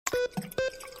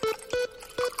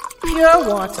Pure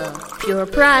water, pure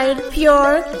pride,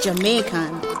 pure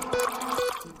Jamaican.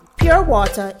 Pure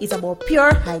water is about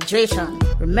pure hydration.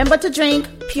 Remember to drink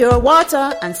pure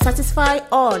water and satisfy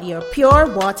all your pure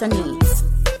water needs.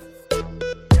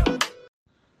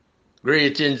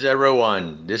 Greetings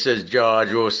everyone, this is George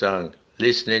Osang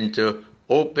listening to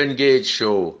Open Gate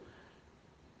Show.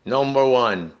 Number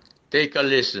 1, take a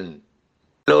listen.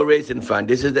 Hello racing fan,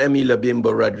 this is Emilio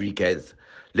Bimbo Rodriguez.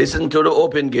 Listen to the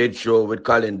Open Gate Show with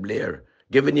Colin Blair,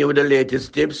 giving you the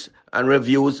latest tips and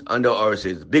reviews on the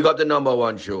horses. Big up the number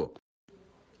 1 show.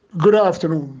 Good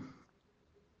afternoon.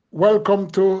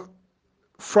 Welcome to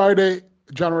Friday,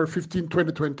 January 15,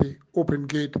 2020, Open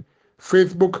Gate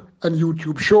Facebook and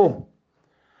YouTube show.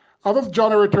 As of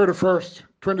January 31st,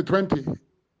 2020,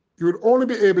 you would only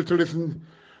be able to listen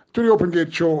to the Open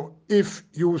Gate show if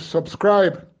you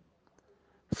subscribe.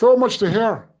 So much to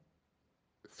hear,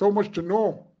 so much to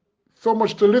know, so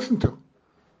much to listen to.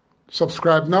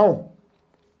 Subscribe now.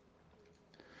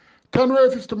 10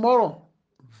 races tomorrow.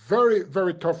 Very,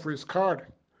 very tough race card.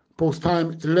 Post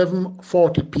time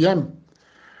 11:40 p.m.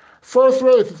 First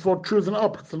race is for Thrills and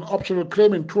Up. It's an optional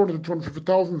claiming 200 to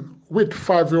 250,000 with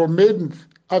 5-year-old maidens,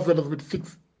 as well as with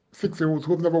six-year-olds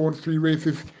who have never won 3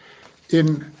 races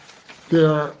in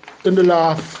the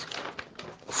last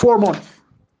 4 months.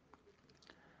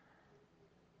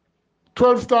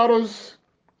 12 starters,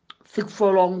 6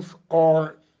 furlongs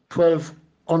or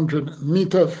 1,200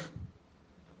 meters.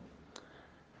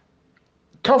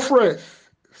 Tough race,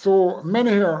 so many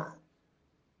here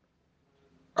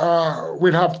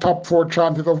will have top 4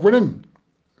 chances of winning.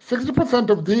 60%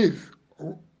 of these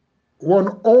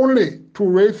won only 2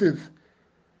 races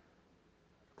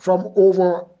from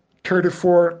over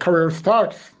 34 career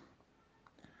starts.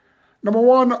 Number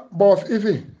 1, Boss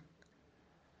Izzy,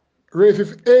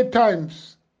 races 8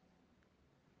 times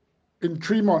in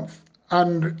 3 months,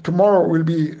 and tomorrow will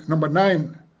be number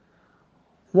 9.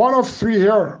 1 of 3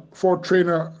 here for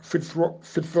trainer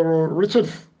Fitzgerald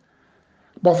Richards.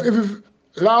 But if his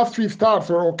last 3 starts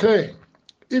are okay,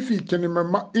 if he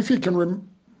can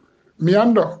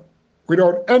meander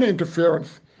without any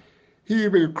interference, he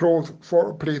will close for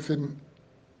a placing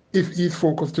if he's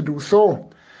focused to do so.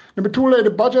 Number 2, Lady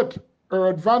Budget. Her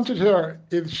advantage here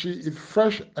is she is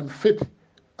fresh and fit,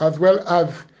 as well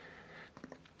as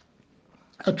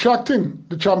attracting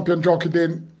the co-champion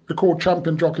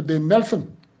jockey Dane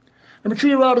Nelson. Number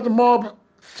 3, Ride of the Mob,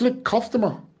 Slick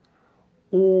Customer,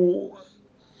 who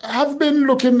has been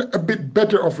looking a bit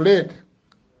better of late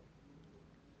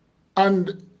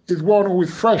and is one who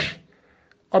is fresh.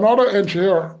 Another entry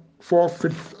here for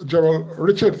Fitzgerald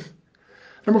Richards.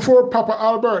 Number 4, Papa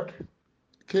Albert,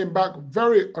 came back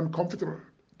very uncomfortable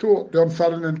to the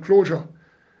unsaddled enclosure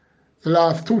the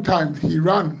last 2 times he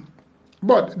ran.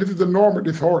 But this is the norm with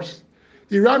this horse.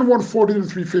 He ran 1:14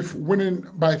 3/5, winning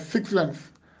by 6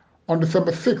 lengths on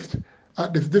December 6th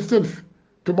at this distance.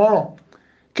 Tomorrow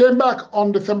came back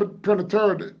on December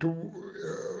 23rd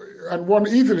and won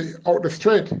easily out the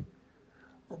straight.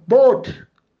 Both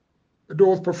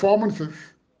those performances,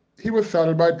 he was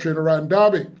saddled by trainer Ryan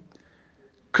Darby.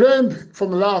 Claimed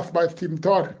from the last by Stephen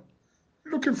Todd,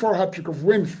 looking for a hat-trick of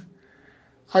wins.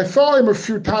 I saw him a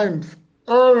few times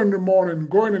early in the morning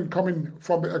going and coming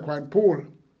from the equine pool,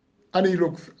 and he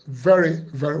looks very,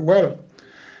 very well.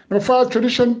 Number 5,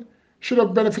 Tradition, should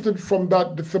have benefited from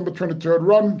that December 23rd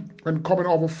run when coming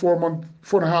over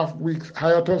 4.5 weeks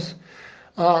hiatus.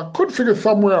 Could figure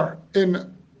somewhere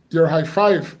in your high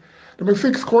 5. Number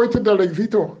 6, Coito del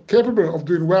Exito, capable of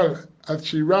doing well as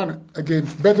she ran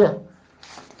against better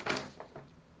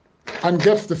and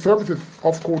gets the services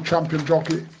of co-champion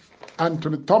jockey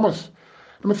Anthony Thomas.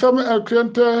 Number 7, El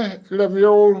Cliente,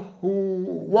 11-year-old who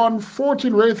won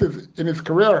 14 races in his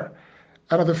career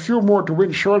and has a few more to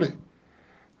win surely.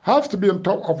 Has to be on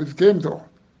top of his game though,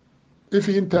 if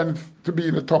he intends to be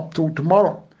in the top 2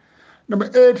 tomorrow. Number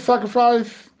 8,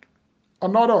 Sacrifice,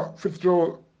 another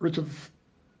Fitzgerald Richards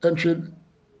entry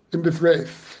in this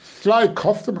race. Sly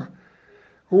Customer,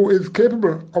 who is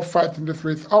capable of fighting this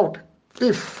race out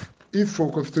if he's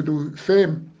focused to do the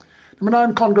same. Number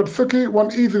 9, Conrad Suki, won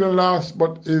easily last,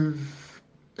 but is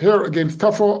here against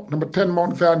tougher. Number 10,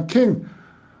 Mount Zion King,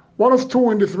 1 of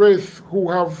 2 in this race who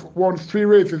have won 3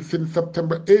 races since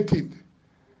September 18th.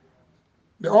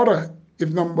 The other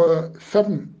is number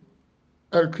 7,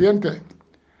 El Cliente.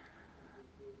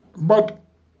 But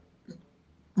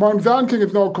Mount Zion King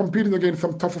is now competing against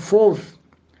some tougher foes.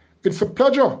 It's a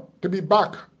pleasure to be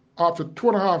back after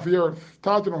 2.5 years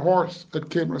starting a horse at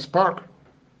Caymanas Park.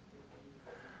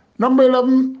 Number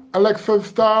 11, Alexa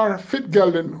Star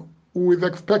Fitzgerald, who is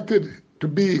expected to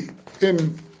be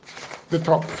in the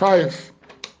top 5.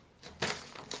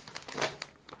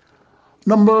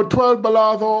 Number 12,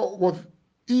 Balazzo, was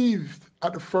eased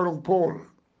at the furlong pole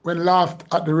when last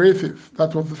at the races.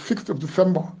 That was the 5th of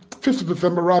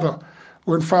December rather,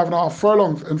 went 5.5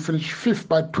 furlongs and finished 5th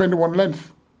by 21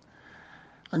 lengths.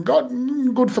 And got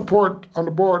good support on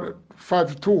the board at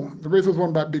 5-2. The race was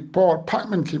won by Big Paul.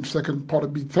 Pacman came second, Potter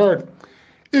beat third.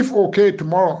 If okay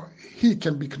tomorrow, he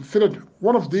can be considered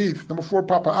one of these. Number 4,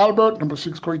 Papa Albert. Number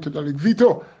 6, Corita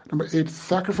Delicito. Number 8,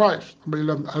 Sacrifice. Number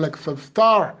 11, Alexa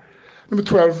Star. Number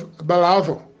 12,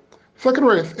 Balazzo. Second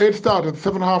race, 8 started,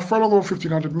 7.5 furlong over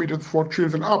 1,500 meters, 4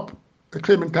 trails and up. The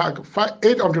claiming tag,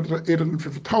 800 to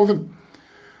 850,000.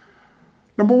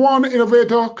 Number 1,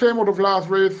 Innovator, came out of last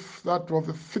race. That was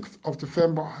the 6th of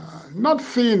December. Not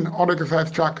seen on the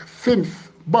exercise track since,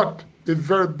 but is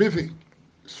very busy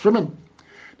swimming.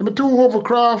 Number 2,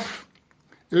 Hovercraft,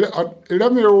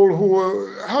 11-year-old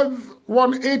who has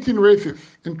won 18 races.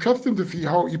 Interesting to see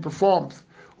how he performs.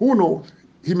 Who knows?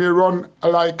 He may run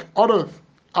like others,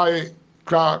 high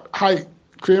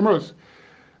claimers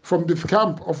from this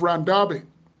camp of Rand Derby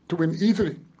to win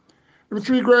easily. Number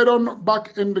 3, Graydon,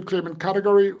 back in the claiming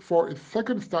category for his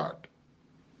second start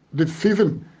this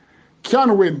season.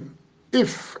 Can win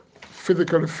if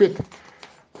physically fit.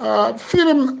 I've seen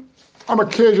him on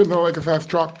occasion on like a fast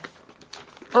track,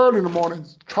 early in the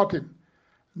mornings, trotting.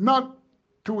 Not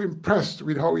too impressed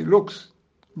with how he looks,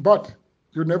 but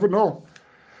you never know.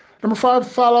 Number 5,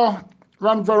 Salah,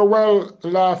 ran very well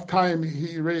last time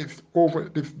he raced over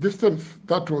this distance.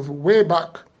 That was way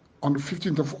back on the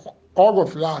 15th of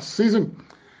August last season,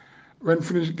 when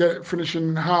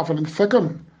finishing half and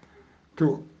second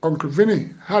to Uncle Vinny,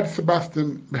 had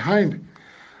Sebastian behind.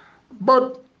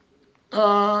 But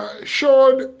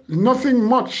showed nothing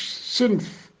much since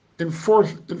in 4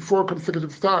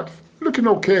 consecutive starts. Looking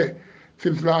okay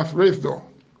since last race though.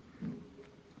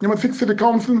 Number 6, City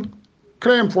Council,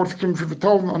 claimed for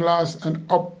 650,000 on last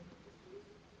and up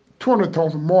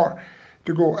 200,000 more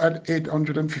to go at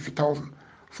 850,000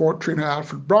 for trainer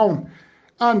Alfred Brown,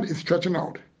 and is stretching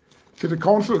out. City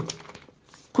Council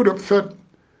could upset.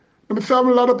 Number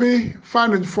 7, Lottery,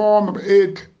 finding form. Number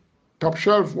 8, Top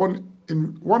Shelf, won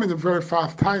in a very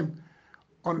fast time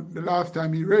on the last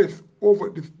time he raced over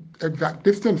this exact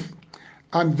distance.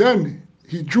 And then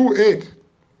he drew 8.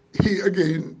 She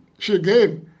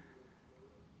again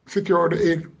secured the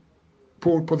 8th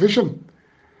pole position.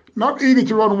 Not easy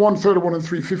to run 131 and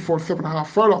 3/5 for 7.5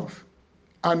 furlongs.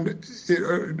 And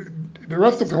the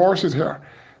rest of the horses here,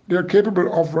 they're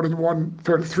capable of running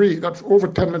 133. That's over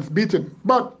 10 lengths beaten.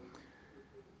 But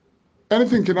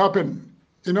anything can happen.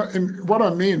 You know, in what I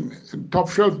mean, in Top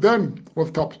Shelf then was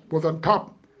on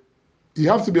top. He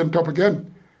has to be on top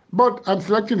again. But I'm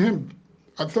selecting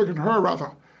her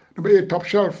rather. Number 8, Top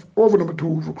Shelf, over number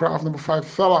 2, Hovercraft, number 5,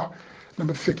 Salah,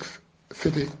 number 6,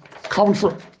 City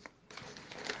Council.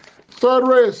 Third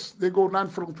race, they go 9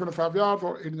 furlong 25 yards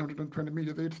or 1,820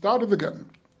 meters. It started again.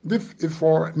 This is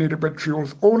for native bred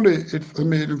trios only. It's a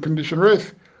maiden condition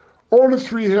race. All the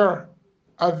 3 here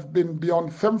have been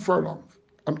beyond 7 furlongs,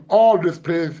 and all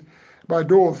displays by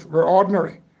those were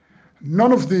ordinary.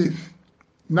 None of these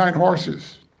 9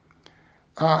 horses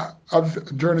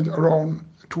have journeyed around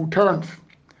 2 turns.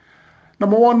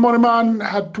 Number 1, Moneyman,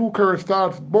 had 2 career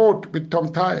starts, both with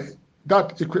tongue tie.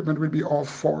 That equipment will be off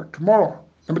for tomorrow.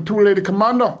 Number 2, Lady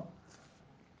Commander,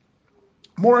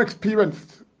 more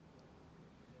experienced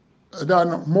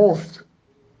than most,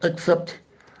 except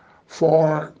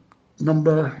for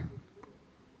number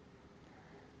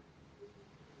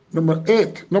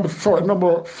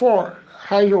 4,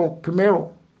 Hydro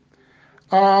Primero.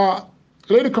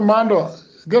 Lady Commander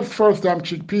gets first damn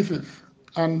cheek pieces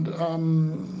and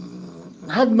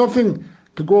have nothing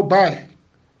to go by,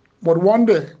 but one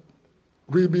day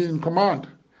we'll be in command.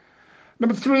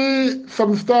 Number 3,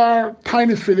 7-star,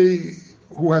 tiny filly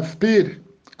who has speed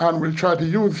and will try to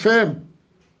use same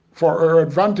for her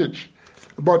advantage.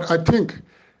 But I think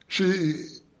she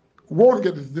won't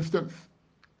get this distance.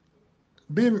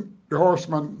 Being the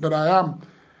horseman that I am,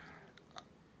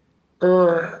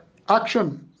 her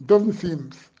action doesn't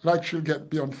seem like she'll get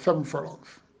beyond 7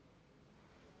 furlongs.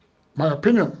 My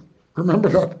opinion, remember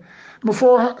that. Number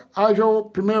 4, Hydro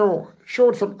Primero,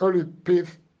 showed some early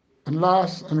pace and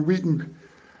last and weakened.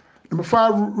 Number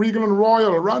 5, Regal and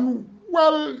Royal, ran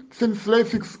well since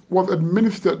Lasix was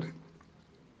administered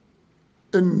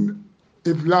in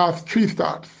his last 3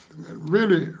 starts.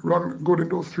 Really run good in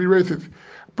those 3 races.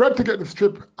 Bred to get the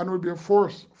strip and will be a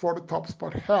force for the top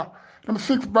spot here. Number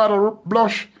 6, Battle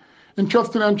Blush,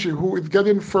 interesting entry, who is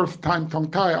getting first time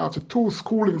tongue tie after 2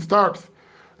 schooling starts.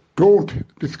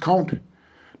 Don't discount.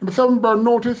 Number 7, Burn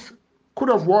Notice, could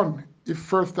have won if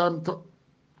first time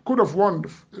could have won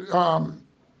on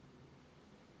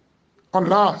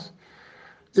last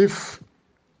if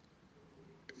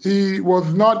he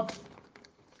was not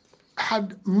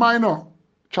had minor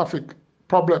traffic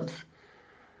problems.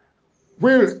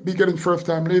 Will be getting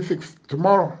first-time Lasix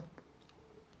tomorrow.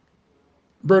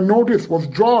 Bernotis was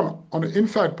drawn on the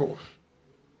inside post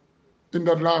in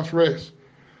that last race,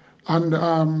 and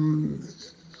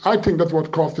I think that's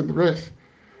what cost him the race.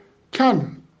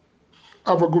 Can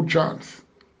have a good chance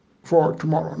for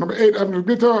tomorrow. Number 8, Admiral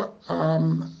Glitter,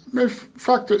 may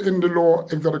factor in the low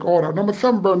exotic order. Number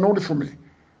 7, Bernotis for me.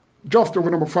 Just over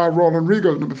number 5, Roland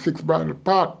Regal. Number 6, Bradley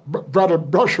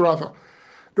Brush rather.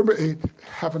 Number 8,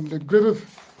 Heavenly Glitters.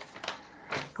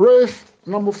 Race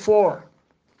number 4,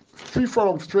 3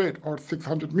 furlongs straight or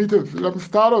 600 meters. 11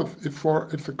 starters.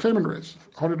 It's a claimant race,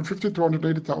 150 to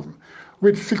 180,000,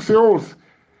 with 6-year-olds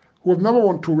who have never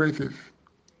won 2 races,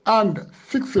 and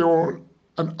 6-year-old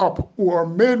and up who are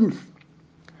maidens.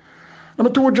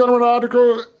 Number 2, General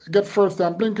Article gets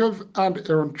first-time blinkers and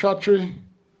Aaron Chatry.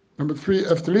 Number 3,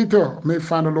 Estelita may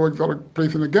find a low exotic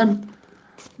placing again.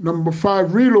 Number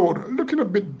 5, Reload, looking a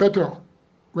bit better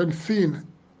when seen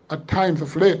at times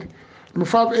of late. Number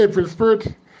 5, April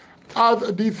Spirit has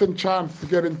a decent chance to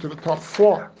get into the top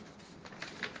 4.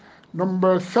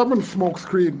 Number 7, Smoke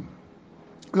Screen.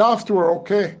 Last 2 are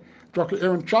okay. Dr.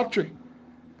 Aaron Chatry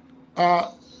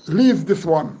leaves this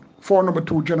one for number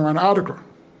 2, General Article.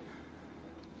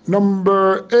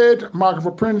 Number 8, Mark of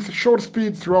a Prince, showed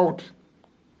speed throughout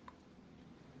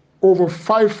over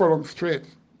 5 furlongs straight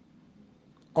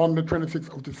on the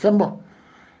 26th of December.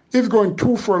 Is going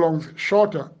 2 furlongs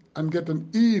shorter and getting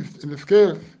eased in the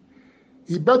scales.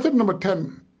 He betted number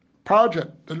 10,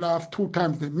 Parajet, the last 2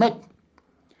 times they met.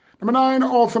 Number 9,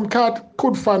 Awesome Cat,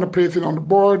 could find a placing on the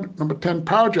board. Number 10,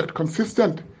 Parajet,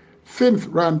 consistent since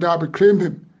Ryan Darby claimed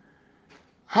him.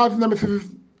 Has nemesis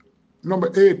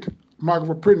number 8, Mark of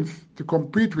a Prince, to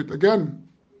compete with again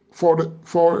for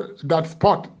that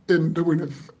spot in the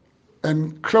winners'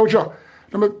 enclosure.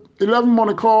 Number 11,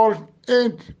 Money Call,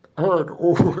 ain't heard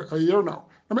over a year now.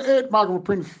 Number 8, Mark of a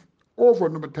Prince, over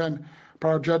number 10,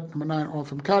 Parajet. Number 9,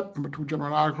 Awesome Cat. Number 2,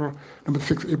 General Article. Number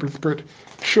 6, April Spirit,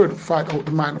 should fight out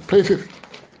the minor places.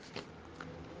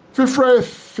 5th race,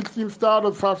 16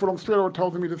 starters, 5 furlong straight, or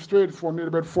 1,000 meters straight, for nearly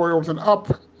about 4 years and up.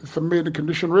 It's a maiden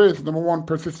condition race. Number 1,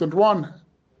 Persistent One,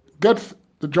 gets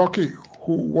the jockey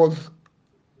who was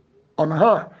on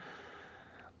her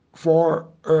for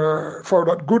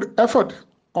that good effort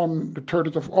on the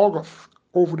 30th of August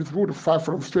over this route of 5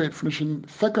 furlong straight, finishing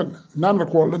second,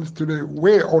 9.25 lengths to the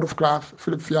way out of class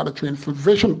Philip Fiala trained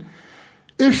Salvation.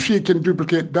 If she can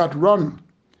duplicate that run,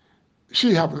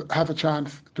 she has a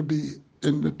chance to be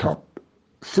in the top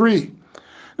 3.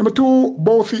 Number 2,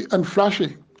 Bossy and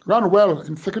Flashy, ran well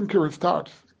in second curious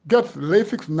starts, gets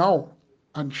Lasix now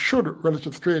and should relish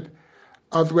it straight,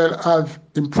 as well as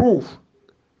improve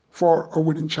for a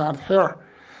winning chance here.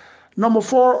 Number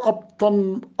 4, Up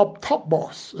Top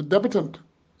Boss, a debutant,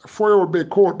 a 4-year-old bay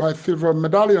colt by Silver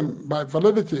Medallion by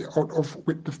Validity out of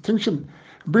With Distinction.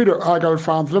 Breeder Argyle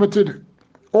Farms Limited.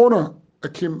 Owner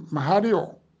Akim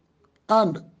Mahadio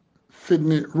and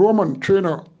Sydney Roman.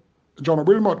 Trainer John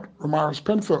Wilmot, Romaro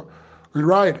Spencer will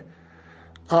ride.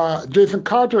 Jason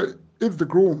Carter is the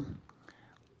groom.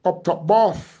 Up Top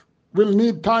Boss will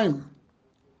need time.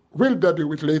 Will debut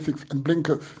with Lasix and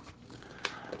blinkers.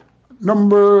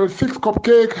 Number 6,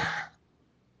 Cupcake,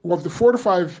 was the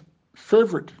 4-5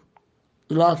 favorite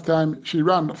the last time she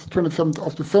ran. That's 27th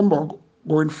of December,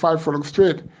 going 5 furlongs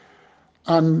straight,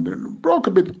 and broke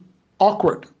a bit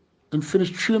awkward and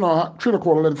finished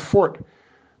 3.25 lengths fourth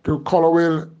to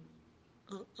Colorwell,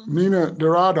 Nina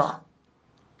Dorada,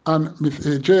 and Miss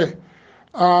AJ.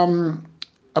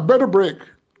 A better break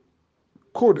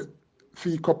could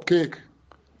see Cupcake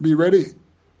be ready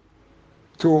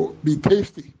to be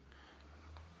tasty.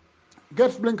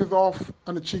 Gets blinkers off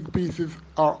and the cheek pieces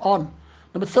are on.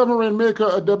 Number 7, Rainmaker,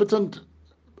 a debutant,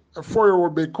 a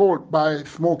 4-year-old bay colt by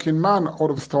Smoking Man out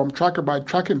of Storm Tracker by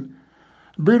Tracking.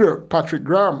 Breeder Patrick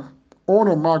Graham.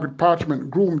 Owner Margaret Parchment.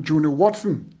 Groom Junior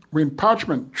Watson. Wayne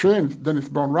Parchment trains, Dennis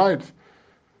Brown rides.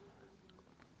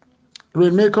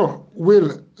 Rainmaker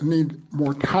will need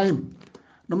more time.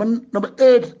 Number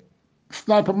 8,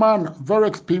 Sniper Man, very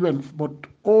experienced, but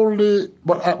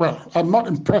I'm not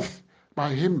impressed by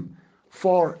him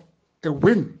for a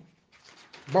win,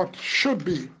 but should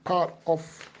be part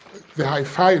of the high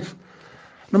 5.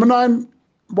 Number 9,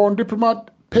 Born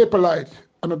Diplomat, Paperlight,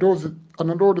 and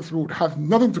this route has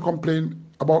nothing to complain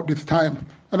about this time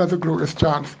and has a glorious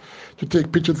chance to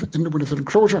take pictures in the winner's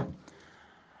enclosure.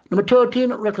 Number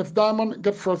 13, Reckless Diamond,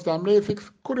 gets first time Lasix,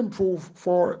 could improve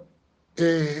for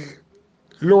a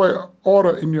lower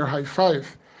order in your high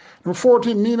five. Number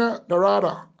 14, Nina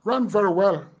Dorada, ran very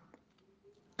well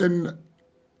in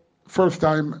first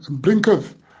time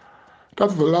blinkers. That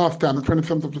was the last time, the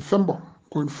 27th of December,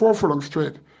 going 4 furlongs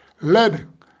straight. Led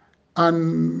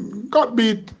and got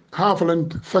beat half a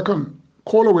length second.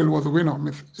 Colwell was the winner,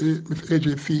 Miss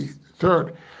AJC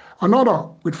third. Another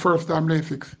with first time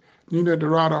Lasix, Nina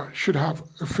Dorada, should have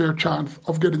a fair chance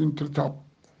of getting into the top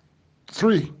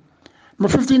 3.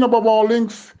 Number 15, Above All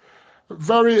Links,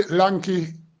 very lanky,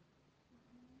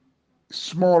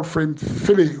 small frame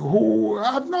filly who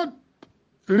have not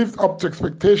lived up to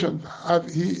expectations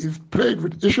as he is plagued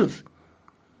with issues.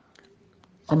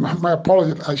 My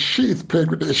apologies, as she is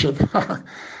plagued with issues.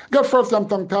 Got first time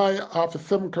tongue tie after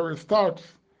 7 career starts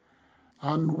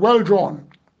and well drawn.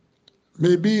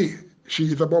 Maybe she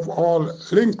is above all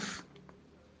links.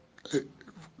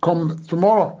 Come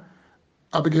tomorrow,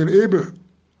 Abigail Abel,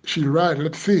 she'll ride,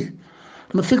 let's see.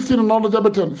 Number 16, another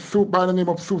debutant, by the name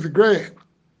of Susie Gray.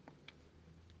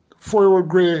 4-year-old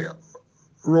Gray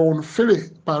Roan filly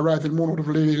by Rising Moon out of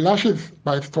Lady Lashes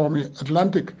by Stormy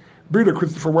Atlantic. Breeder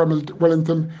Christopher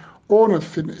Wellington. Owner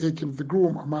Sidney Akins, the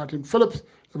groom, Martin Phillips.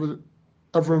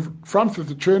 Everett Francis,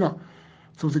 the trainer.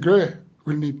 Susie Gray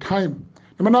will need time.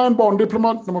 Number 9, Born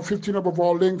Diplomat. Number 15, Above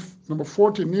All Links. Number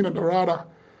 14, Nina Dorada.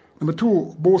 Number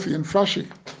 2, Bossy and Flashy.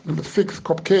 Number 6,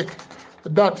 Cupcake.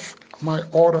 That's my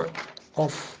order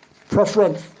of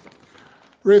preference.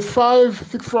 Race 5,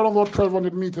 6 furlongs or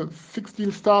 1,200 meters,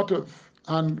 16 starters,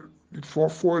 and it's for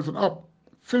 4s and up.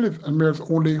 Fillies and mares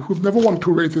only, who've never won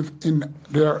 2 races in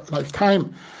their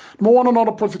lifetime. Number 1,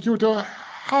 another prosecutor,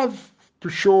 has to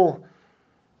show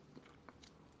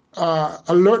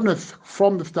alertness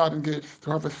from the starting gates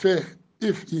to have a say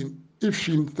if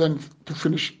she intends to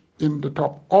finish in the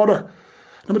top order.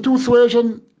 Number 2,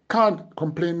 Suasion, can't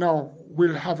complain now,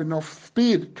 will have enough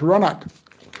speed to run at.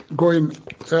 Going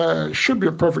should be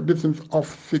a perfect distance of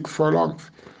 6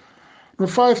 furlongs.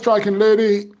 Number 5, Striking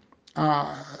Lady,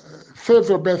 saves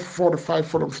her best for the 5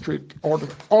 furlong straight order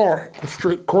or the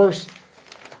straight course.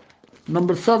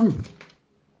 Number 7,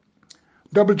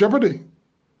 Double Jeopardy,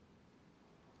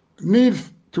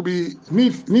 needs to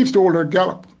hold her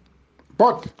gallop,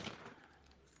 but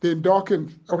Dane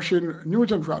Dawkins, or Shane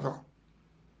Nugent rather,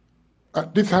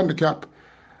 at this handicap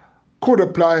could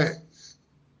apply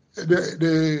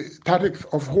the tactics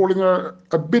of holding her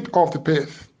a bit off the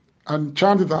pace, and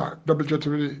chances are Double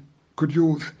Jeopardy could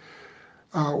use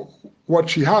what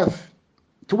she has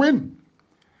to win.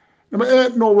 Number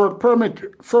 8, No Work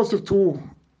Permit, first of 2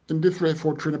 in this race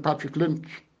for trainer Patrick Lynch.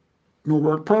 No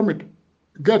Work Permit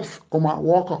gets Omar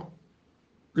Walker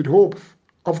with hopes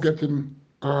of getting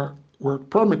a work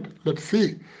permit. Let's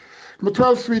see. Number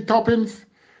 12, Sweet Toppings,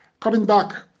 cutting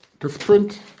back to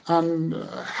sprint and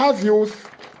has use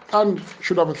and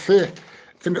should have a say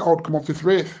in the outcome of this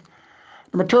race.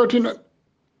 Number 13,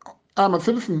 I'm a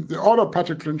Citizen, the other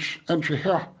Patrick Lynch entry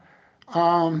here,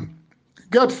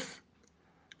 gets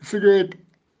figure 8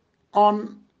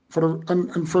 on for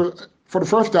the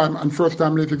first time and first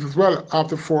time Lasix as well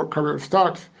after 4 career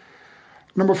starts.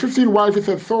 Number 15, Wifey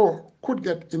Says So, could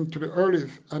get into the earlies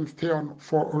and stay on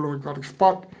for a low exotic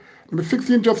spot. Number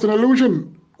 16, Just an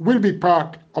Illusion, will be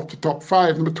part of the top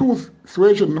 5. Number 2,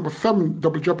 Suasion. Number 7,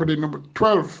 Double Jeopardy. Number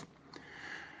 12,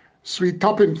 Sweet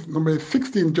Toppings. Number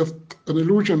 16, Just an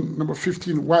Illusion. Number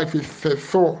 15, Wifey Says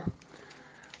So.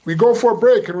 We go for a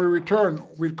break and we return.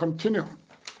 We'll continue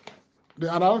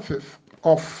the analysis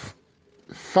of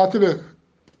Saturday,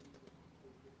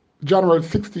 January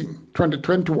 16,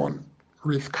 2021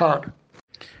 race card.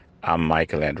 I'm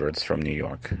Michael Edwards from New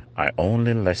York. I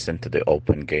only listen to the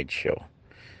Open Gate Show.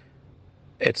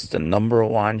 It's the number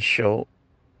 1 show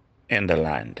in the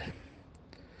land.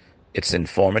 It's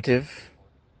informative.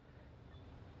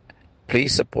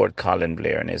 Please support Colin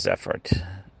Blair in his effort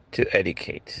to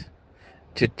educate,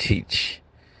 to teach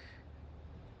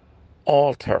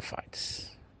all turfites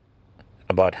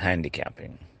about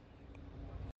handicapping.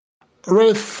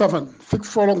 Race 7, 6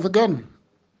 furlongs again,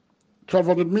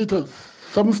 1,200 meters,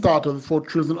 7 starters for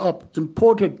Trios and Up,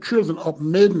 imported Trios and Up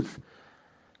maidens,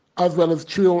 as well as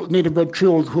native bred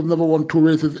trios who've never won 2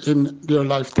 races in their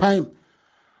lifetime.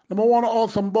 Number 1,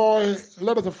 Awesome Boy,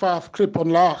 led at a fast clip on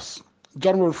last,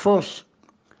 January 1st,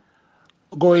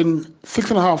 going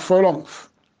 6.5 furlongs.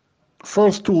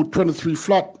 First 2, 23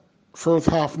 flat. First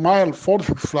half mile,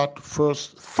 46 flat.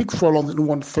 First 6 furlongs in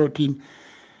 113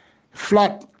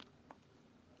 flat.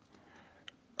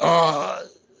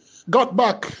 Got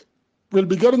back, will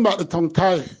be getting back the tongue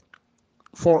tie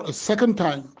for a second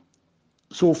time.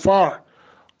 So far,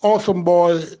 Awesome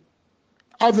Boy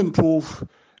has improved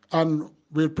and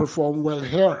will perform well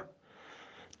here.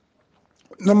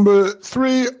 Number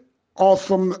 3,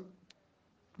 Awesome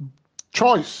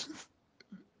Choice.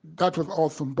 That was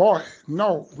Awesome Boy.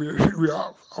 No, we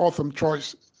are Awesome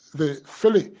Choice, the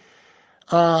filly.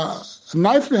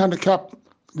 Nicely handicapped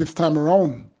this time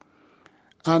around.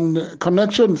 And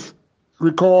Connections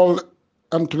recall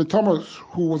Anthony Thomas,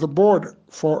 who was aboard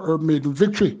for her maiden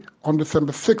victory on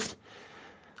December 6th,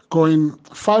 going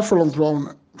 5 furlongs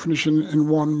round, finishing in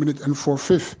 1 minute and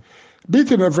 4/5,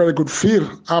 beating a very good field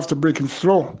after breaking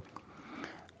slow.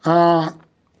 Now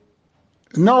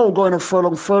going a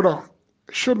furlong further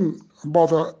shouldn't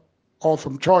bother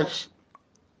Awesome Choice.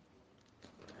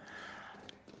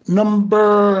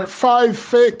 Number 5,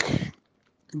 Fake,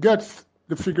 gets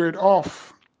the figure 8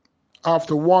 off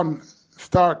after one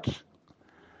start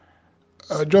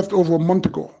just over a month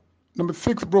ago. Number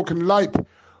 6, Broken Light,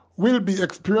 will be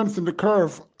experiencing the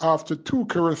curve after 2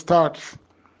 career starts.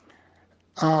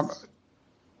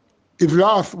 His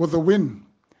last was a win.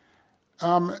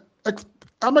 I'm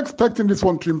expecting this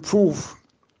one to improve.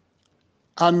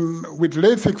 And with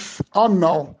Lasix on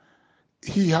now,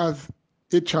 he has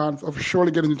a chance of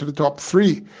surely getting into the top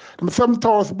 3. Number 7,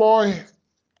 Taurus Boy,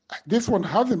 this one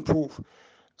has improved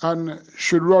and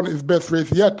should run his best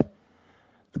race yet.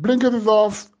 The blinkers is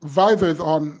off, visor is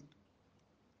on.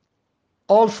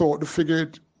 Also, the figure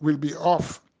 8 will be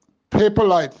off. Paper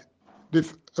Light,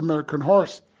 this American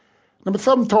horse. Number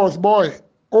 7, Taurus Boy,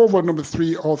 over number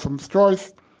 3, Awesome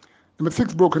Choice. Number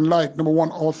 6, Broken Light. Number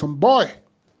 1, Awesome Boy.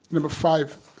 Number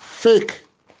 5, Fake.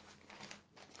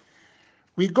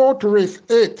 We go to race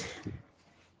 8.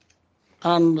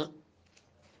 And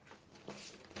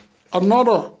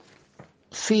another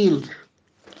field,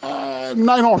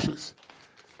 9 horses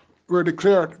were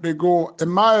declared. They go a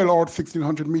mile or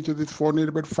 1,600 meters. It's for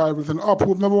native 5 and up,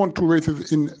 who've never won 2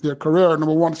 races in their career.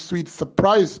 Number 1, Sweet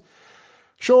Surprise,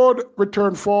 showed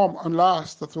return form on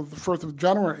last. That was the 1st of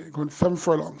January, going 7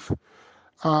 furlongs.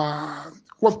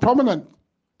 Was prominent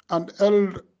and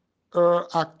held her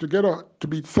act together to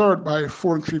be third by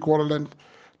 4 3/4 length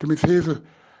to Miss Hazel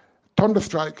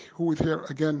Thunderstrike, who is here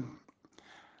again.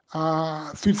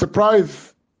 Sweet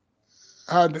Surprise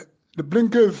had the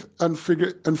blinkers and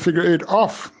figure 8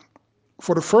 off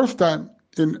for the first time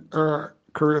in her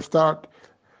career start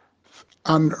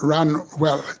and ran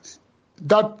well.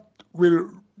 That will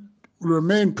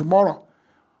remain tomorrow.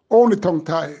 Only tongue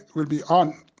tie will be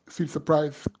on. Sweet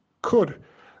Surprise could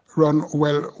run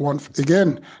well once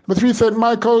again. Number 3, St.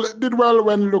 Michael, did well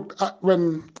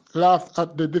when last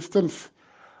at the distance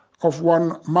of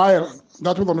 1 mile.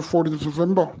 That was on the 14th of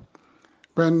November,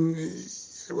 when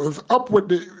it was up with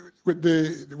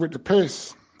the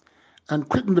pace and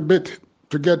quickened a bit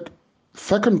to get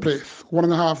second place,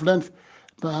 1.5 lengths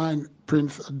behind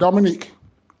Prince Dominic.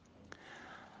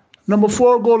 Number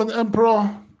 4, Golden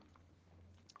Emperor,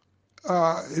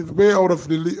 is way out of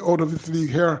this league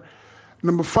here.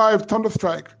 Number 5,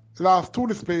 Thunderstrike, last 2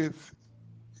 displays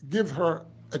give her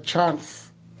a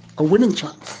chance, a winning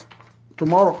chance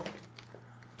tomorrow.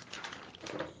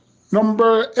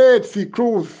 Number 8, Sea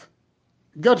Cruise,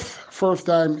 gets first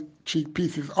time cheek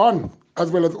pieces on,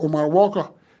 as well as Omar Walker,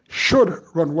 should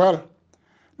run well.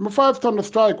 Number 5,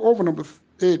 Thunderstrike, over number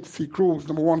 8, Sea Cruise.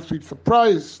 Number 1, Sweet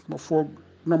Surprise.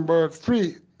 Number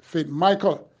 3, St.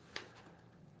 Michael.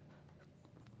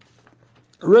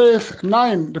 Race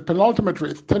 9, the penultimate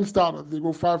race, 10 starters. They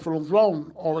go 5 furlongs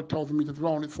round or 1,000 meters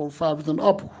round. It's for 5 and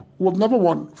up, who have never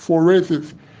won 4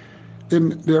 races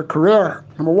in their career.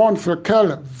 Number 1, Sir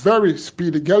Kell, very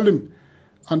speedy gelding.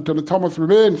 Anthony Thomas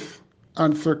remains,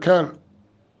 and Sir Kell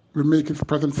will make his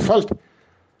presence felt.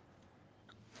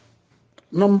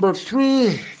 Number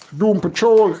 3, Doom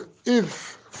Patrol,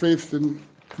 is facing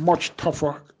much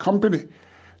tougher company.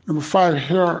 Number 5,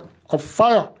 Hair of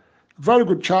Fire, very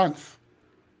good chance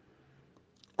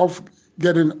of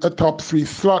getting a top 3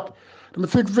 slot. Number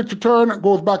 6, Victor Turn,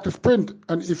 goes back to sprint,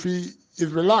 and if he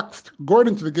is relaxed going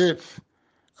into the gates,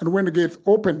 and when the gates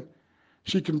open,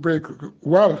 she can break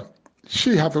well.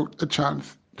 She has a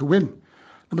chance to win.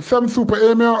 Number 7, Super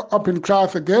Emir, up in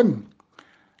class again.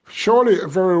 Surely a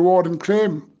very rewarding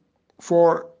claim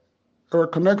for her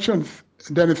connections.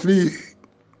 Dennis Lee,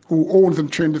 who owns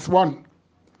and trained this one.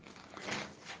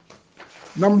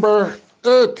 Number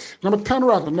 10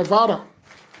 rather, Nevada.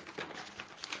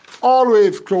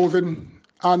 Always closing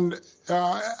and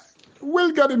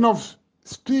will get enough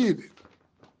speed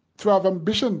to have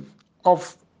ambition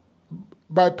of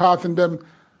bypassing them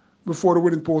before the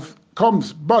winning post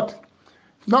comes, but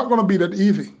not going to be that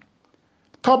easy.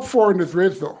 Top 4 in this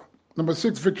race though. Number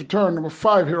 6, Victor Turn. Number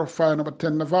 5, Hero Fire. Number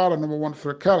 10, Nevada. Number 1,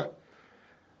 Sir Kell.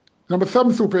 Number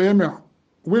 7, Super Emir.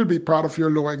 will be part of your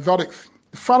lower exotics.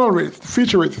 The final race, the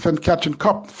feature race, is St. Catherine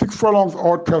Cup, 6 furlongs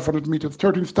or 1,200 meters,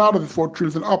 13 starters, 4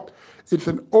 thrills and up. It's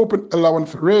an open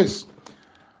allowance race.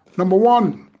 Number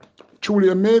 1, truly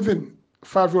amazing,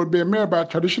 5-year-old Bay Mare by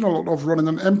Traditional of Running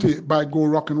on Empty by Go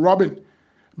Rockin' Robin.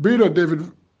 Breeder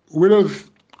David Willers,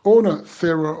 owner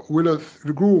Sarah Willers,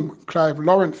 the groom Clive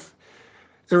Lawrence.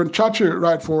 Aaron Chachi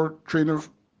ride for trainer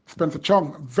Spencer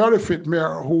Chung, very fit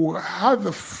mare who has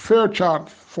a fair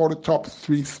chance for the top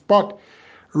 3 spot.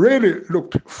 Really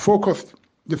looked focused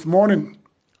this morning,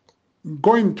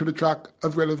 going to the track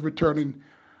as well as returning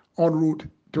en route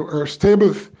to her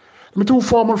stables. Number 2,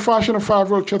 Formal Fashion, a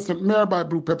 5-year-old chestnut mare by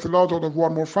Blue Pepsi Laws out of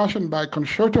One More Fashion by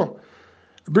Concerto.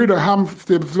 Breeder Ham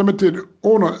Stables Limited,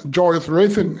 owner Joyous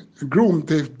Racing, groom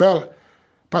Dave Bell.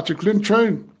 Patrick Lynn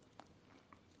train.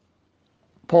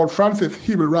 Paul Francis,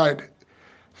 he will ride.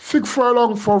 6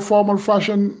 furlongs for Formal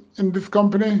Fashion in this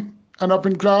company and up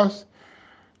in class.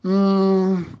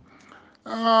 Well,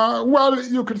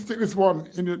 you can stick this one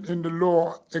in the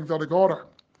lower exotic order.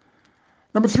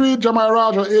 Number 3, Jamai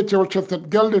Raja, 8-year-old chestnut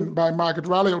gelding by Market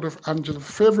Raleigh out of Angela's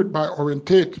Favorite by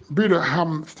Orientate. Breeder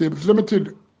Ham Stables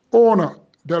Limited, owner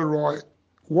Delroy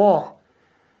Waugh.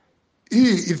 He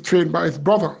is trained by his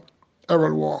brother,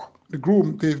 Errol Waugh. The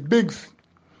groom, Dave Biggs,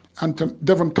 and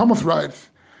Devon Thomas rides.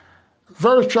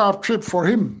 Very sharp trip for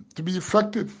him to be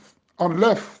effective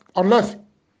unless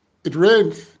it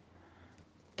rains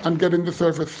and getting the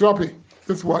surface sloppy.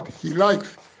 This is what he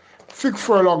likes. 6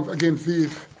 furlongs against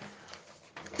these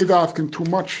is asking too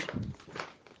much.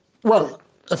 Well,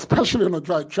 especially on a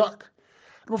dry track.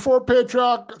 Number 4,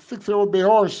 Patriarch, 6-year-old bay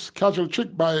horse, Casual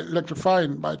Chick by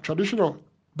Electrifying by Traditional.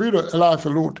 Breeder Elias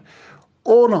Alute.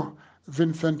 Owner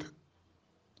Vincent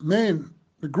Main.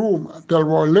 The groom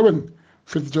Delroy Lewin.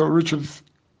 Fitzgerald Richards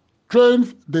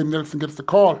trains. Dave Nelson gets the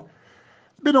call.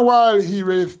 Been a while he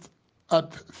raced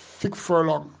at 6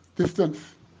 furlong distance.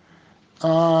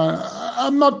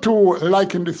 I'm not too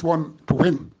liking this one to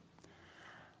win.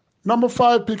 Number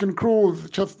 5, Pekin Cruise,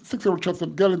 6-year-old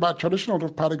chestnut gelding by Traditional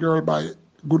of Paddy Girl by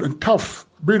Good and Tough.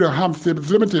 Breeder Ham Stables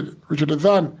Limited, Richard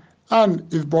Azan,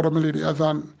 and his brother Milady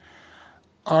Azan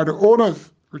are the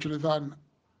owners. Richard Azan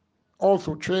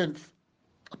also trains.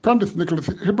 Apprentice Nicholas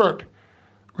Hibbert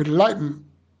will lighten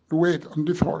the weight on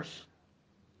this horse.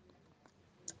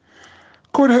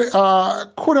 Could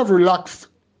have relaxed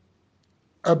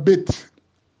a bit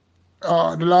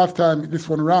the last time this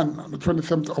one ran, on the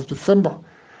 27th of December,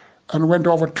 and went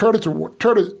over 31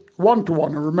 to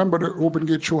 1. And remember, the Open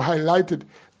Gate show highlighted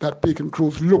that Pekin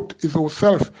Cruise looked his own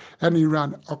self, and he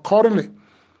ran accordingly.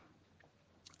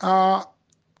 As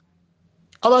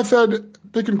I said,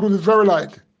 Pekin Cruise is very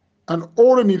light, and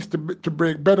Ola needs to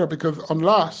break better, because on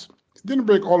last, it didn't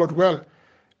break all out well,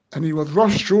 and he was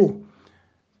rushed through,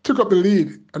 took up the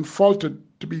lead, and faltered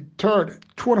to be third,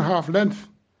 2.5 lengths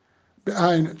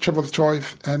behind Trevor's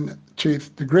Choice and Chase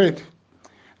the Great.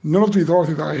 None of these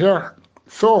horses are here,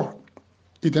 so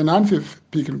it enhances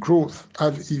Pekin Cruise,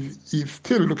 as he's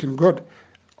still looking good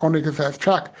on the exercise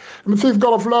track. Number 6,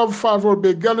 God of Love, 5-year-old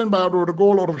Big Gallon by Road to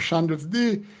Goal out of Chandler's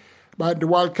D by the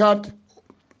Wildcat.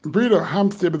 Breeder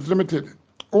Ham Stables Limited,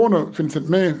 owner Vincent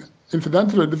Main.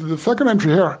 Incidentally, this is the second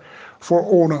entry here for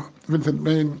owner Vincent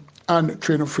Main and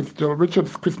trainer Fitzgerald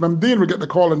Richards. Chris Mamdeen will get the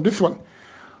call on this one.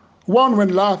 One went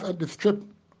last at this trip.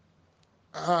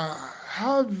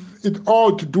 Has it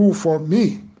all to do for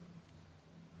me,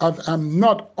 as I'm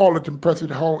not all that impressed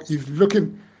with how he's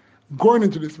looking going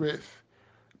into this race.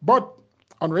 But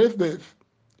on race days,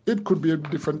 it could be a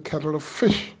different kettle of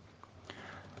fish.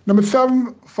 Number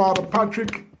 7, Father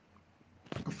Patrick,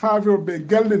 5-year-old Bay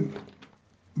Gelding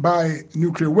by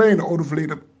Nuclear Wayne out of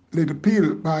Late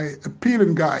Appeal by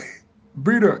Appealing Guy.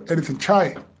 Breeder Edison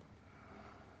Chai.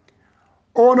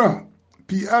 Owner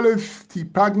P. Ellis, T.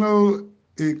 Pagnell,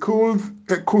 A. Coles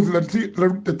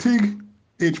Latigue,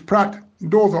 H. Pratt.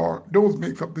 Those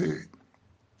makes up the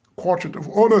quartet of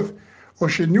owners.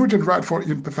 O'Shea Nugent ride for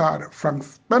Ian Passard. Frank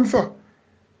Spencer,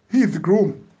 he is the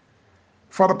groom.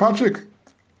 Father Patrick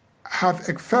has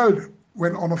excelled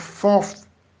when on a soft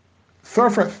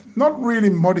surface, not really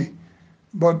muddy,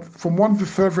 but from once the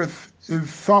surface is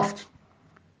soft,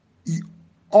 he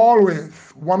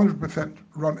always 100%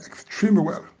 run extremely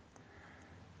well.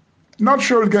 Not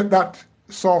sure he'll get that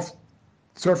soft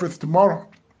surface tomorrow,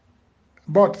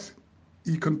 but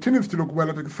he continues to look well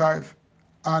at exercise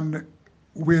and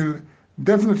will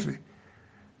definitely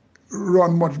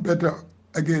run much better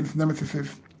against nemesis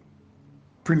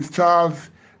Prince Charles.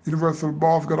 Universal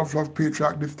Boss got off Love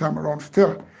Patriarch this time around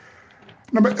still.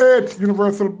 Number 8,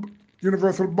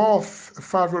 Universal Boss,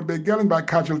 5-year-old Bay Gallon by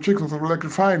Casual Chicks was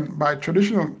electrifying by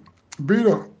Traditional.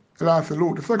 Breeder last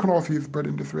salute. The second horse he is bred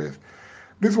in this race.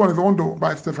 This one is owned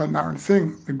by Stefan Naran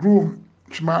Singh. The groom,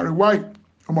 Shamari White,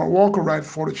 Omar Walker rides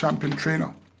for the champion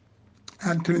trainer.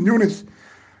 Anthony Nunes.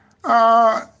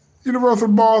 Universal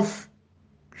Boss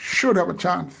should have a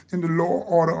chance in the lower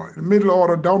order, the middle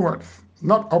order downwards,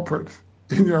 not upwards,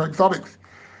 in your exotics.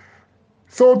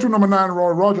 So to number 9,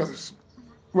 Roy Rogers.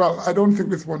 Well, I don't think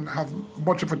this one has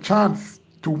much of a chance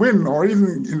to win or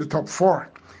even in the top 4.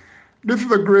 This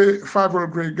is a grey,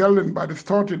 5-year-old grey gelding by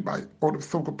Distorted by out of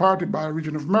Soka Party by a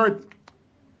Region of Merit.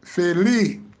 Faye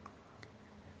Lee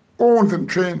owns and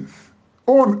trains,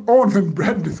 owns and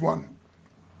bred this one.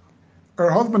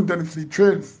 Her husband Dennis Lee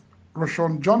trains.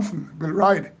 Rashawn Johnson will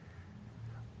ride.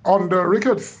 Under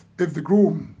Ricketts is the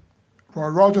groom. Roy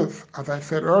Rogers, as I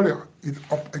said earlier, is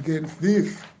up against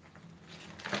these.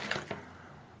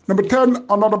 Number 10,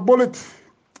 Another Bullet.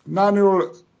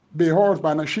 9-year-old bay horse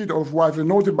by Nasheed was wisely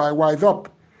noted by Wise Up.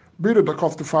 Breeder Da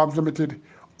Costa Farms Limited.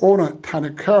 Owner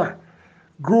Tanner Kerr.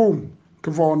 Groom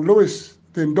Kevon Lewis.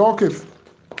 Then Dawkins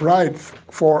rides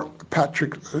for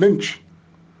Patrick Lynch.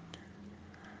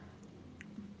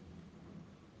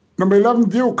 Number 11,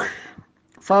 Duke.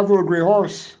 5-year-old grey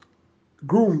horse.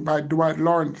 Groomed by Dwight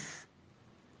Lawrence.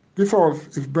 This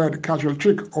horse is bred Casual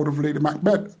Chick out of Lady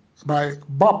Macbeth by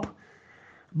Bop.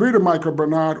 Breeder Michael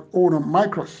Bernard, owner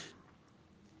Micros.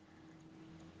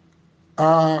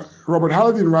 Robert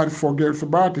Halladin rides for Gary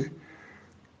Sabati.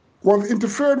 Was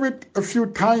interfered with a few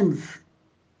times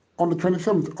on the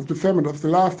 27th of December. That's the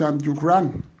last time Duke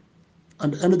ran.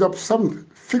 And ended up 7th,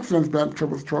 6th lengths behind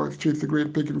Trevor's Choice, Chase the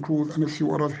Great, Pick and Cruise, and a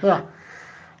few others here.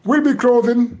 We'll be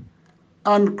closing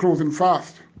and closing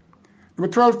fast.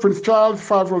 Number 12, Prince Charles,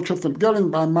 5-year-old Chestnut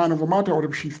Gelding by Man of Amata out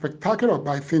of Sheep Spectacular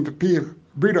by St. Appeal.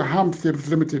 Breeder Ham Stables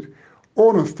Limited.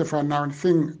 Owner Stefan Naran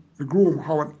Singh. The groom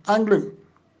Howard Anglin.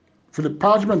 Philip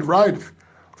Parchment rides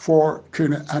for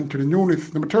trainer Anthony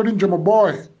Nunes. Number 13, Jumbo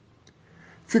Boy.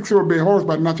 6-year-old bay horse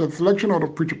by Natural Selection out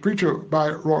of Preacher by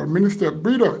Royal Minister.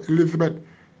 Breeder Elizabeth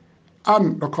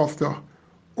Ann Da Costa.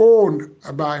 Owned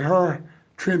by her,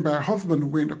 trained by her husband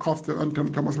Wayne Da Costa, and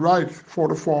Thomas rides for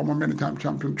the former many-time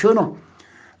champion trainer.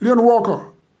 Leon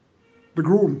Walker, the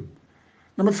groom.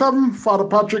 Number 7, Father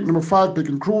Patrick. Number 5, Pick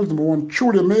and Cruise. Number 1,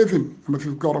 Truly Amazing. Number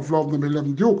 6, God of Love. Number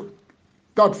 11, Duke.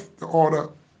 That's the order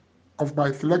of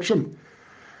my selection.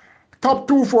 Top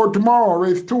 2 for tomorrow.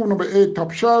 Race 2, number 8,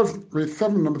 Top Shelf. Race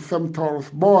 7, number 7,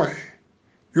 Taurus Boy.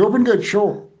 The Open Gate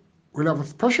Show will have a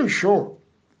special show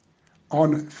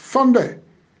on Sunday.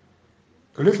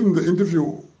 Listen to the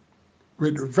interview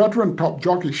with veteran top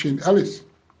jockey Shane Ellis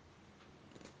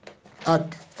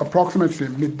at approximately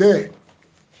midday.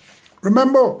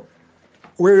 Remember,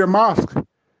 wear your mask,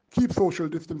 keep social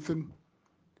distancing,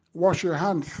 wash your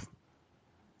hands,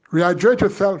 rehydrate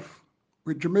yourself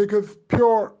with Jamaica's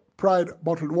Pure Pride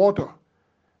bottled water,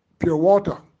 pure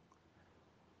water.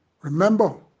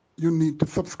 Remember, you need to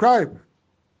subscribe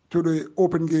to the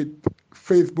Open Gate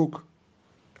Facebook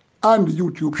and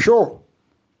YouTube show.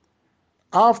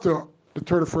 After the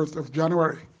 31st of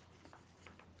January,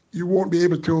 you won't be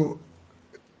able to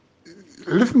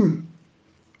listen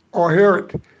or hear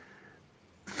it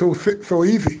so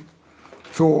easy.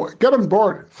 So get on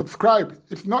board, subscribe.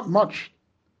 It's not much.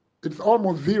 It's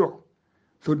almost zero.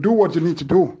 So do what you need to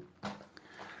do.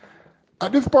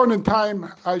 At this point in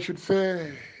time, I should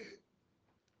say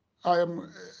I'm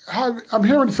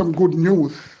hearing some good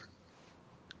news.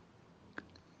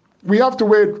 We have to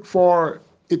wait for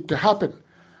it to happen,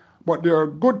 but there are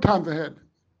good times ahead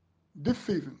this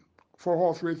season for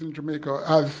horse racing in Jamaica,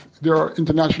 as there are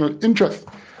international interests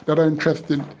that are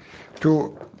interested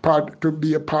to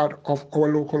be a part of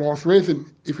our local horse racing.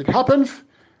 If it happens,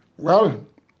 well,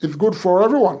 it's good for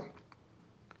everyone.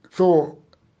 So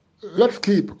let's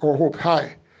keep our hope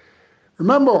high.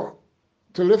 Remember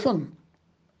to listen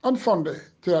on Sunday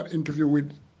to that interview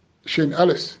with Shane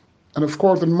Ellis. And of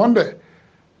course on Monday,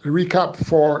 the recap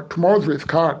for tomorrow's race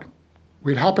card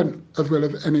will happen, as well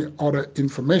as any other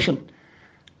information.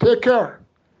 Take care.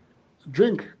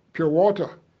 Drink pure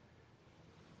water.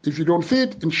 If you don't see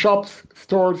it in shops,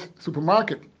 stores,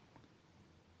 supermarket,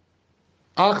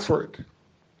 ask for it.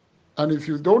 And if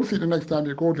you don't see it the next time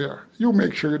you go there, you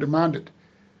make sure you demand it.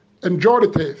 Enjoy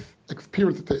the taste.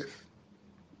 Experience the taste.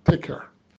 Take care.